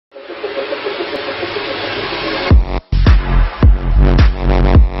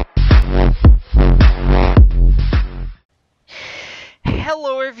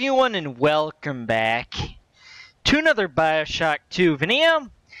everyone, and welcome back to another Bioshock 2 video.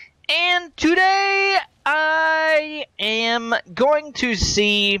 And today I am going to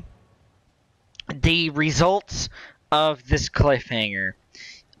see the results of this cliffhanger.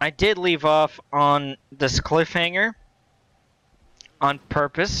 I did leave off on this cliffhanger on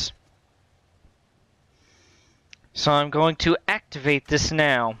purpose, so I'm going to activate this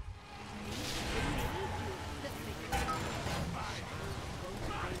now.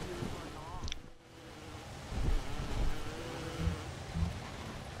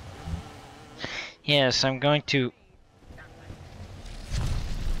 Yes, I'm going to...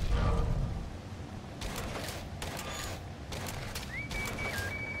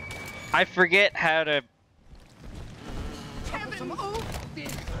 I forget how to...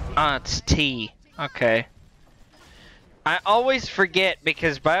 it's T. Okay. I always forget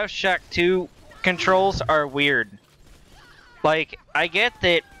because Bioshock 2 controls are weird. Like, I get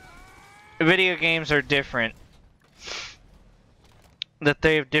that video games are different. That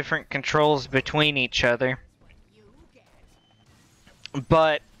they have different controls between each other.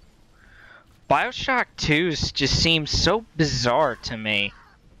 But Bioshock 2's just seems so bizarre to me.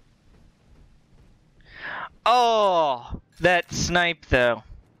 Oh, that snipe though.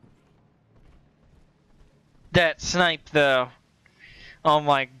 That snipe though. Oh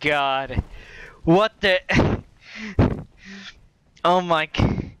my god. What the... Oh my...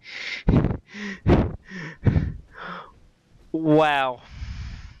 Wow.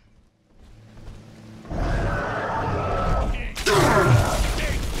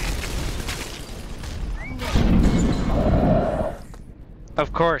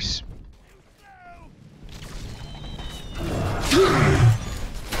 Of course.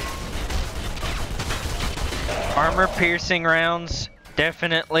 Armor piercing rounds,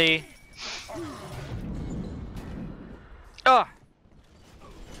 definitely. Oh.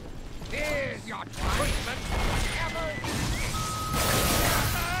 Here's your treatment.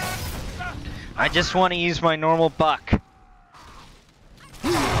 I just want to use my normal buck.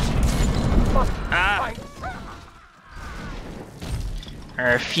 Ah. I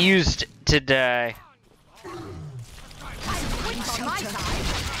refused to die.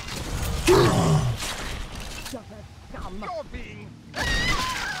 You're being...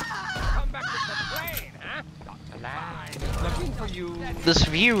 Come back with the plane, huh? Dr. Lang is looking for you. This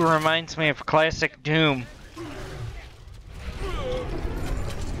view reminds me of classic Doom.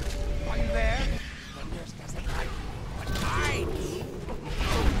 Are you there? The nurse doesn't like you.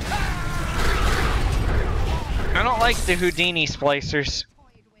 I don't like the Houdini splicers.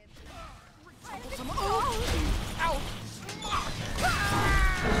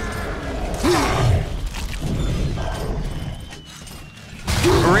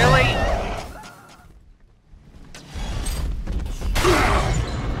 Really?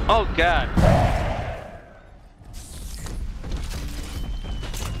 Oh god.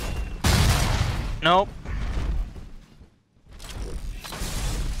 Nope.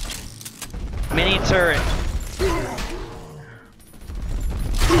 Mini turret.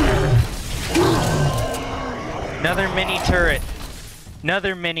 Another mini turret.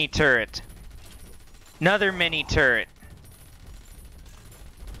 Another mini turret. Another mini turret.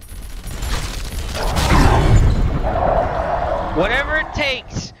 Whatever it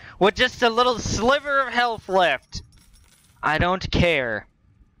takes, with just a little sliver of health left. I don't care.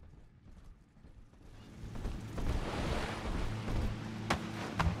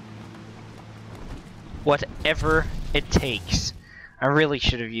 Whatever it takes. I really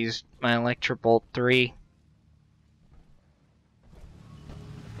should have used my Electrobolt 3.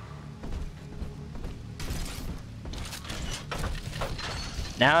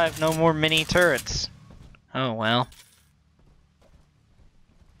 Now I have no more mini turrets. Oh well.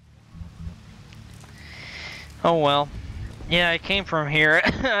 Oh well. Yeah, I came from here.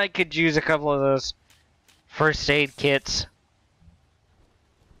 I could use a couple of those first aid kits.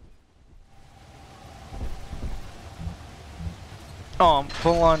 Oh, I'm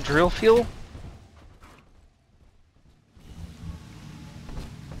full on drill fuel?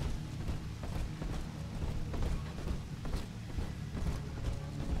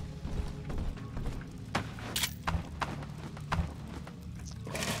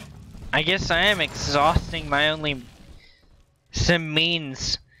 I guess I am exhausting my only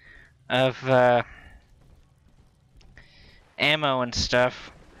means of ammo and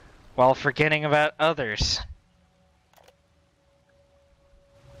stuff while forgetting about others.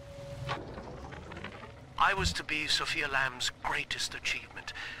 I was to be Sophia Lamb's greatest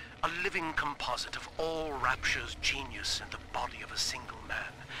achievement, a living composite of all Rapture's genius in the body of a single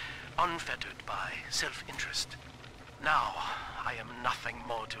man, unfettered by self-interest. Now, I am nothing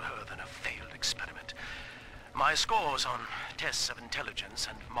more to her than a failed experiment. My scores on tests of intelligence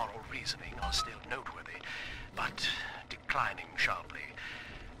and moral reasoning are still noteworthy, but declining sharply.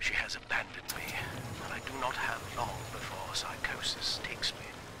 She has abandoned me, and I do not have long before psychosis takes me.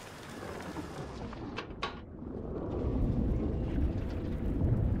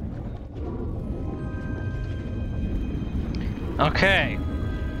 Okay.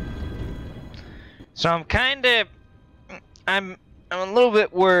 So I'm a little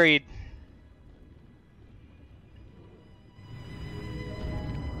bit worried.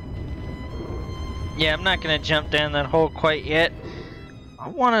 Yeah, I'm not gonna jump down that hole quite yet. I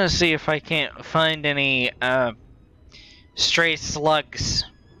want to see if I can't find any stray slugs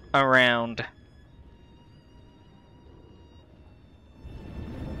around.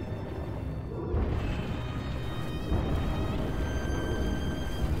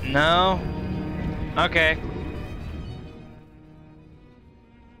 No? Okay.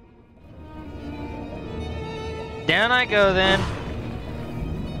 Down I go then.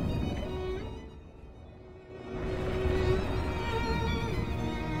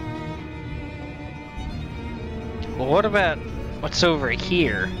 Well, what about what's over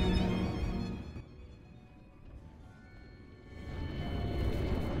here?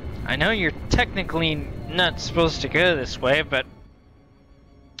 I know you're technically not supposed to go this way, but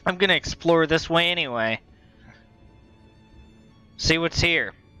I'm gonna explore this way anyway. See what's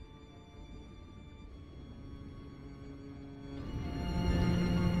here.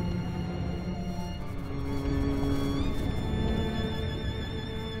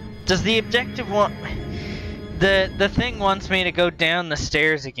 Does the objective want... The thing wants me to go down the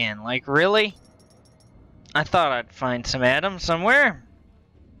stairs again. Like, really? I thought I'd find some atoms somewhere.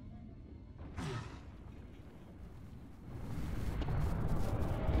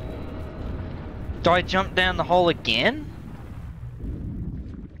 Do I jump down the hole again?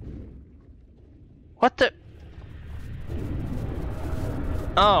 What the...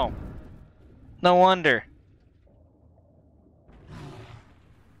 Oh. No wonder.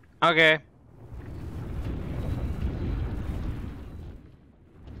 Okay.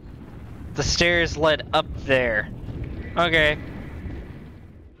 The stairs led up there. Okay.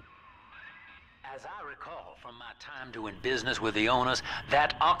 As I recall from my time doing business with the owners,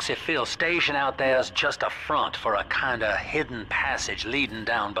 that oxyfill station out there's just a front for a kinda hidden passage leading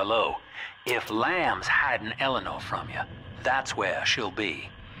down below. If Lamb's hiding Eleanor from you, that's where she'll be.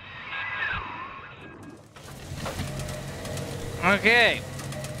 Okay.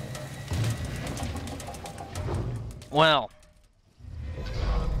 Well,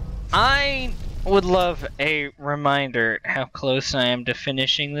 I would love a reminder how close I am to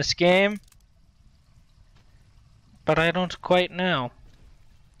finishing this game, but I don't quite know.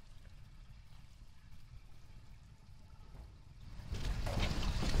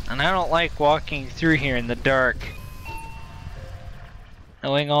 And I don't like walking through here in the dark,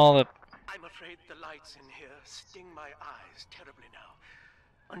 knowing all the... I'm afraid the lights in here sting my eyes terribly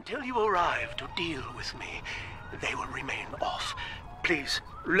now. Until you arrive to deal with me, they will remain off. Please,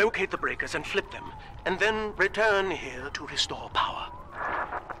 locate the breakers and flip them, and then return here to restore power.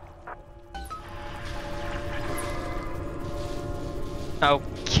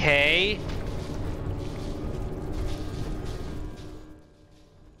 Okay.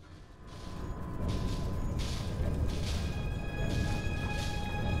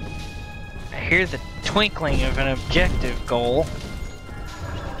 I hear the twinkling of an objective goal.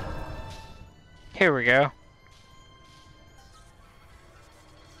 Here we go.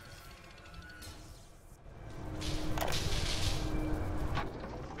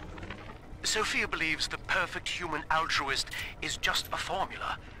 Sophia believes the perfect human altruist is just a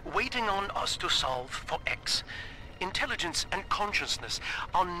formula, waiting on us to solve for X. Intelligence and consciousness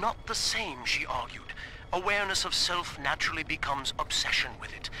are not the same, she argued. Awareness of self naturally becomes obsession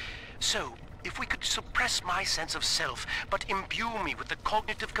with it. So, if we could suppress my sense of self, but imbue me with the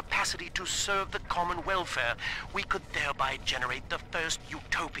cognitive capacity to serve the common welfare, we could thereby generate the first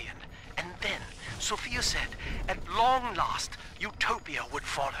utopian. And then, Sophia said, at long last, utopia would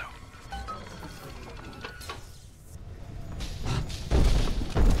follow.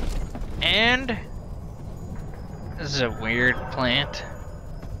 And this is a weird plant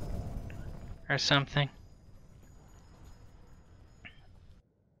or something.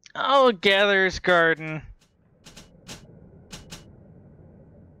 Oh, Gatherer's Garden.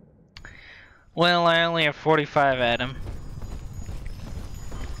 Well, I only have 45 atom.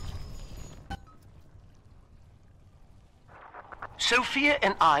 Sophia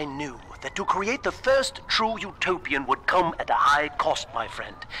and I knew that to create the first true utopian would come at a high cost, my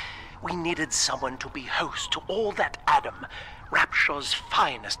friend. We needed someone to be host to all that Adam, Rapture's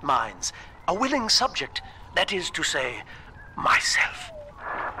finest minds. A willing subject, that is to say, myself.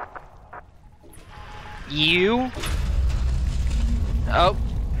 You? Oh.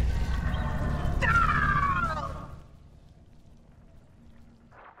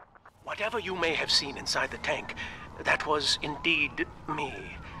 Whatever you may have seen inside the tank, that was indeed me.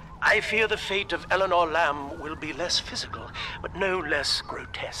 I fear the fate of Eleanor Lamb will be less physical, but no less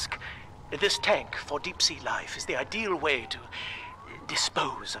grotesque. This tank for deep-sea life is the ideal way to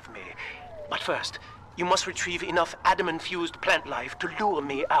dispose of me. But first, you must retrieve enough adamant-fused plant life to lure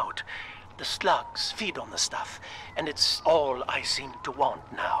me out. The slugs feed on the stuff, and it's all I seem to want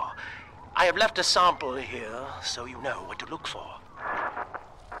now. I have left a sample here, so you know what to look for.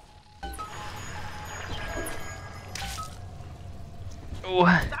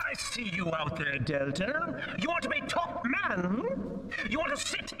 I see you out there, Delta. You want to be top man? You want to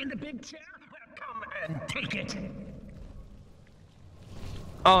sit in the big chair? Well, come and take it.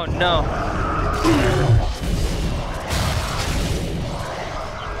 Oh no.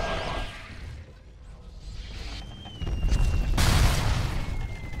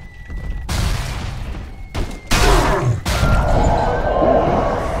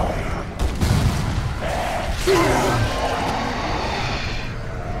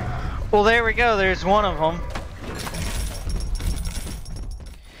 Well, there we go. There's one of them.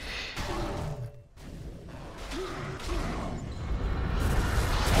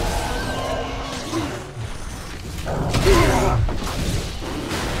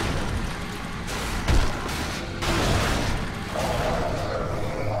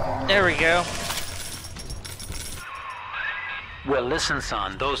 There we go. Well, listen,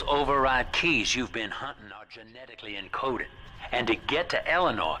 son, those override keys you've been hunting are genetically encoded. And to get to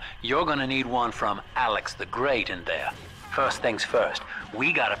Eleanor, you're gonna need one from Alex the Great in there. First things first,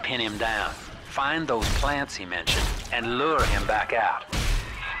 we gotta pin him down. Find those plants he mentioned, and lure him back out.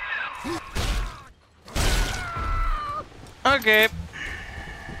 Okay.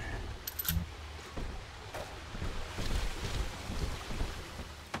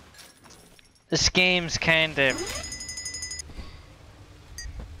 This game's kinda...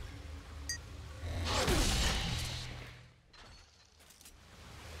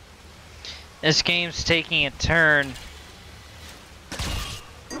 This game's taking a turn.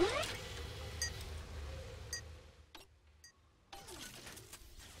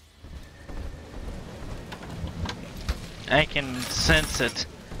 I can sense it.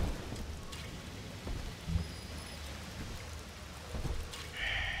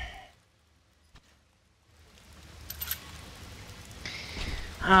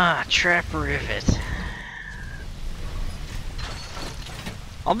 Ah, trap rivet.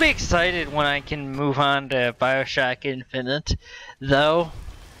 I'll be excited when I can move on to Bioshock Infinite, though.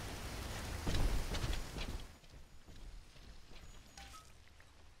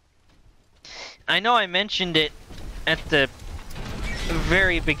 I know I mentioned it at the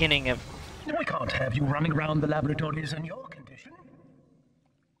very beginning of... We can't have you running around the laboratories in your condition.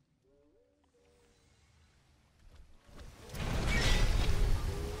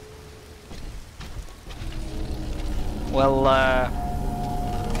 Well,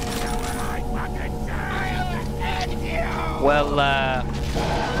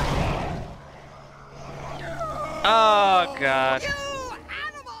 oh god.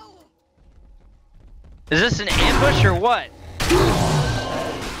 Is this an ambush or what?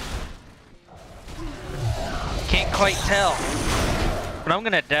 Can't quite tell. But I'm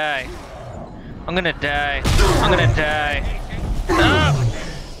gonna die. I'm gonna die. I'm gonna die.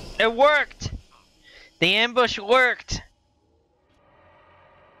 Oh! It worked! The ambush worked!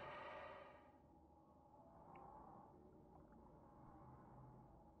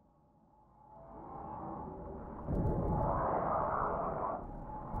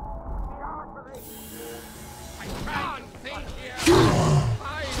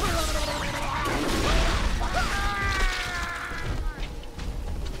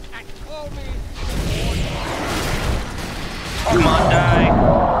 Come on, die.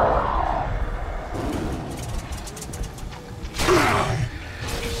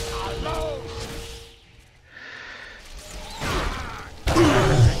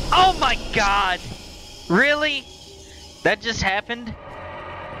 Oh my god! Really? That just happened?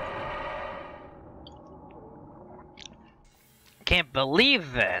 Can't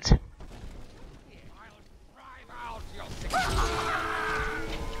believe that.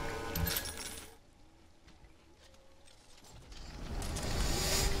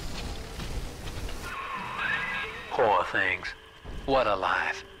 Poor things. What a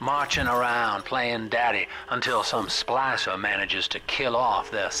life. Marching around playing daddy until some splicer manages to kill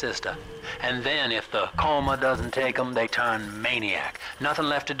off their sister. And then if the coma doesn't take them, they turn maniac. Nothing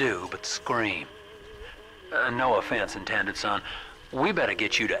left to do but scream. No offense intended, son. We better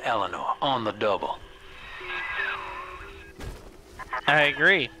get you to Eleanor on the double. I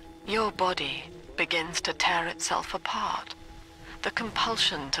agree. Your body begins to tear itself apart. The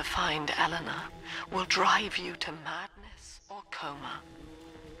compulsion to find Eleanor will drive you to madness or coma.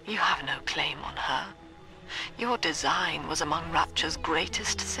 You have no claim on her. Your design was among Rapture's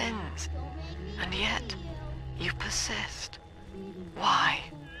greatest sins. And yet, you persist. Why?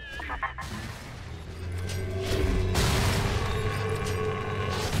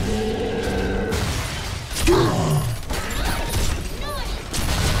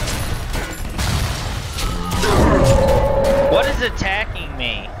 What is attacking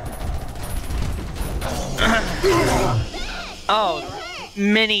me? Oh,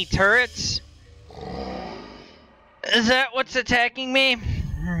 mini turrets? Is that what's attacking me?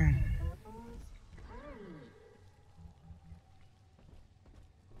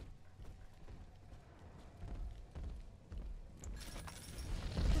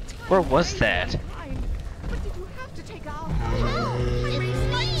 Where was that? But did you have to take our there,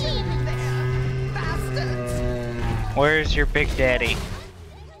 bastards? Where's your big daddy?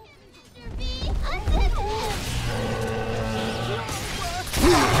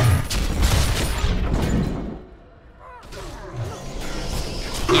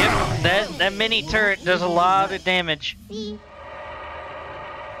 Yep, that mini turret does a lot of damage.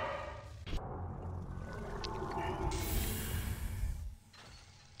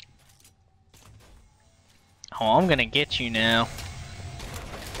 Oh, I'm gonna get you now.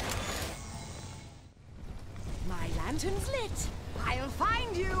 My lantern's lit. I'll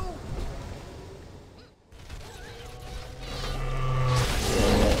find you.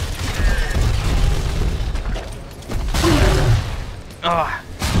 Oh.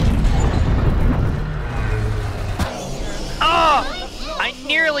 Oh! I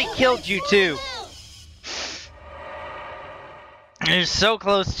nearly killed you too. You're so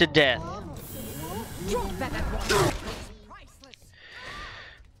close to death. Drop that at once. Priceless.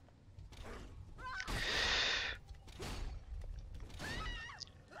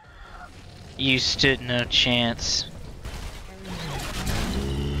 You stood no chance.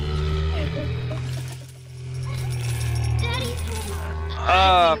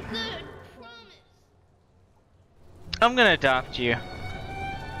 I'm gonna adopt you.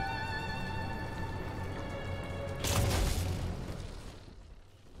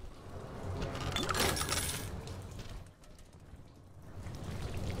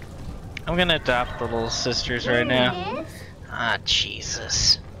 I'm gonna adopt the little sisters right now. Ah,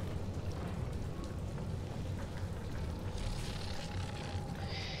 Jesus.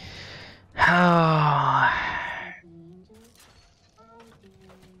 Oh.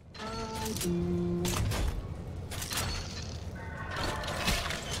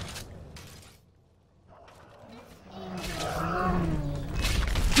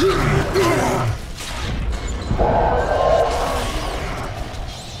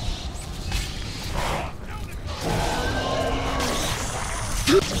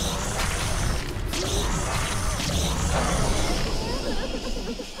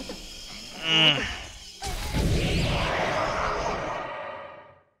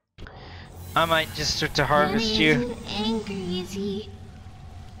 I might just start to harvest you. Angry, is he?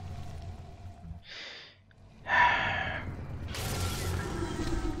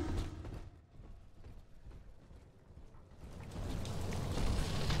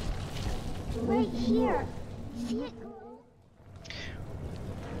 Right here. See it glow?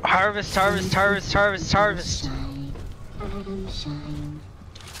 Harvest, harvest, harvest, harvest, harvest. Shine, Adam shine.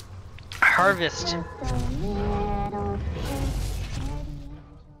 Harvest. Like the little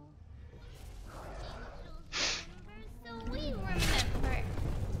so we remember.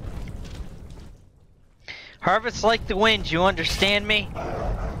 Harvest like the wind, you understand me? Poor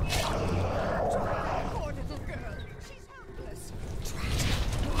little girl. She's helpless.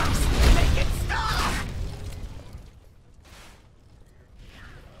 Must make it stop.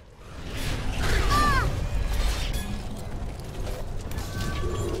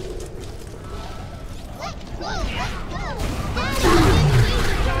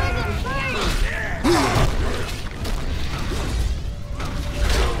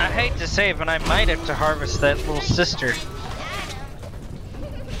 I hate to say it, but I might have to harvest that little sister.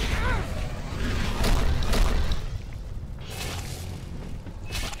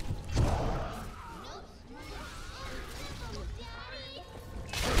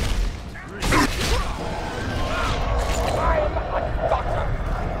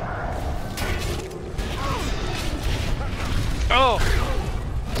 Oh!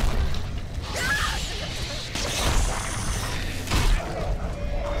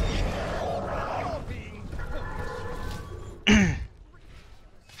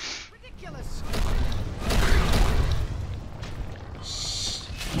 Ridiculous.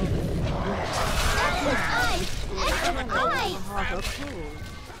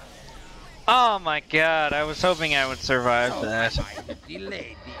 Oh my god, I was hoping I would survive that.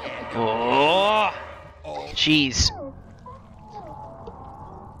 Oh! Jeez.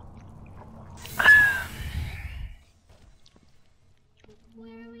 Where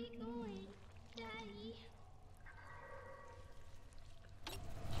are we going, Daddy?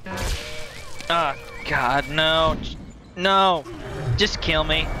 Oh god, no. No. Just kill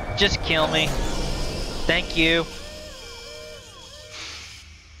me. Just kill me. Thank you.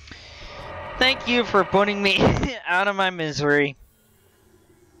 Thank you for putting me out of my misery.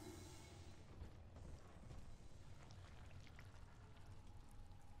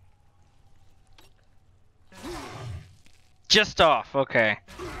 Just off, okay.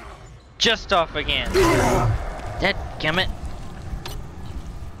 Just off again. Dadgummit.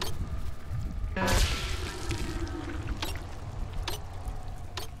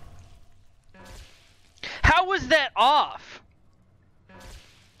 How was that off?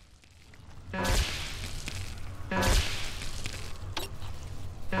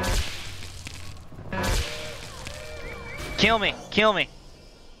 Kill me, kill me.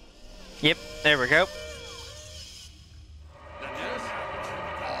 Yep, there we go.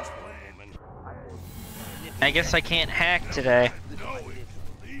 I guess I can't hack today.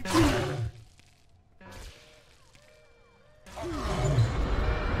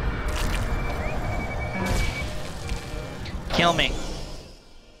 Kill me.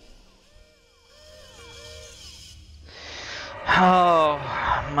 Oh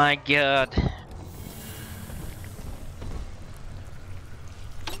my god.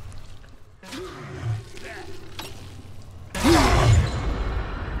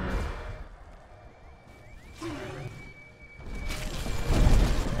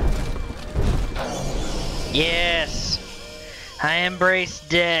 Yes, I embrace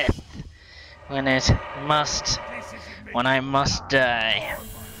death when I must die.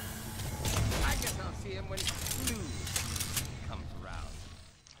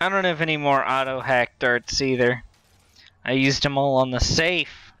 I don't have any more auto hack darts either. I used them all on the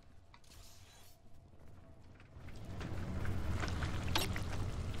safe.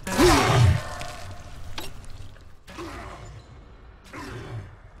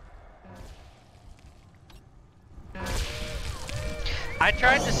 I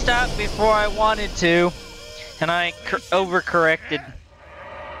tried to stop before I wanted to, and I overcorrected.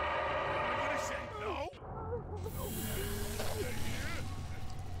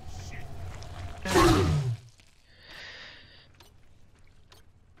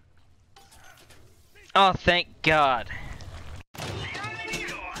 Oh, thank God.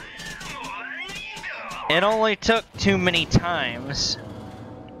 It only took too many times.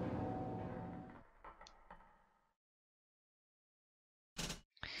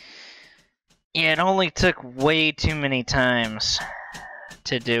 Yeah, it only took way too many times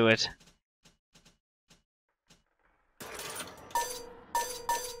to do it.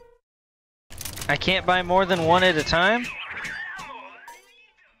 I can't buy more than one at a time?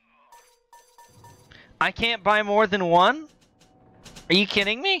 I can't buy more than one? Are you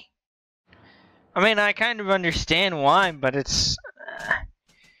kidding me? I mean, I kind of understand why, but it's...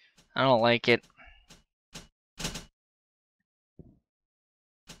 I don't like it.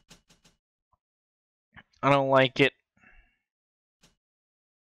 I don't like it.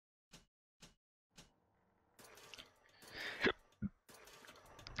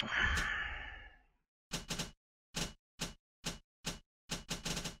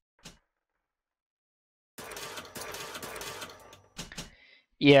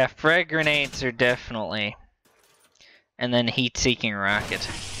 Yeah, frag grenades are definitely. And then heat-seeking rocket.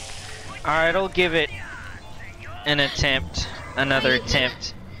 Alright, I'll give it an attempt. Another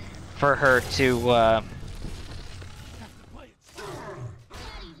attempt for her to,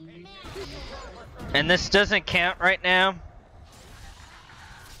 And this doesn't count right now?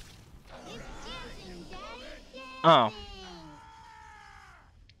 Oh.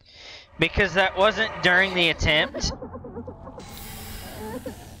 Because that wasn't during the attempt.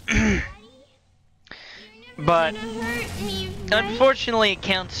 But unfortunately it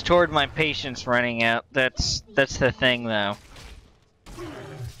counts toward my patience running out. That's the thing though.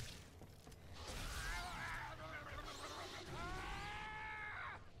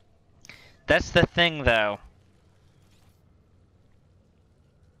 That's the thing though.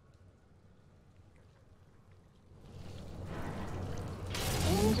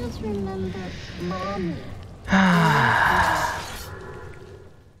 Sometimes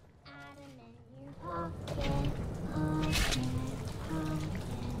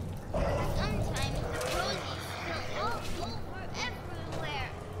the roses spill all over everywhere.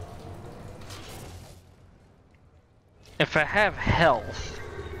 If I have health.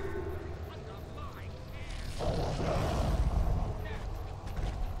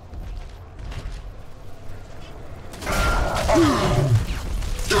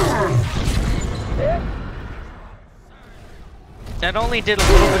 That only did a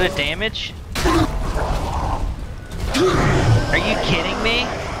little bit of damage. Are you kidding me?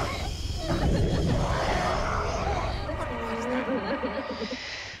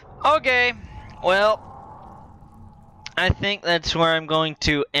 Okay, well, I think that's where I'm going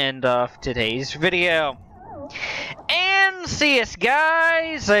to end off today's video. And see us,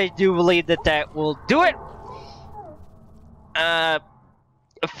 guys. I do believe that that will do it.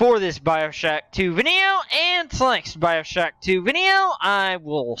 For this Bioshock 2 video, and the next Bioshock 2 video, I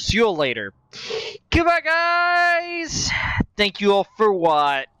will see you later. Goodbye, guys! Thank you all for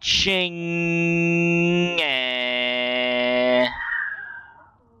watching.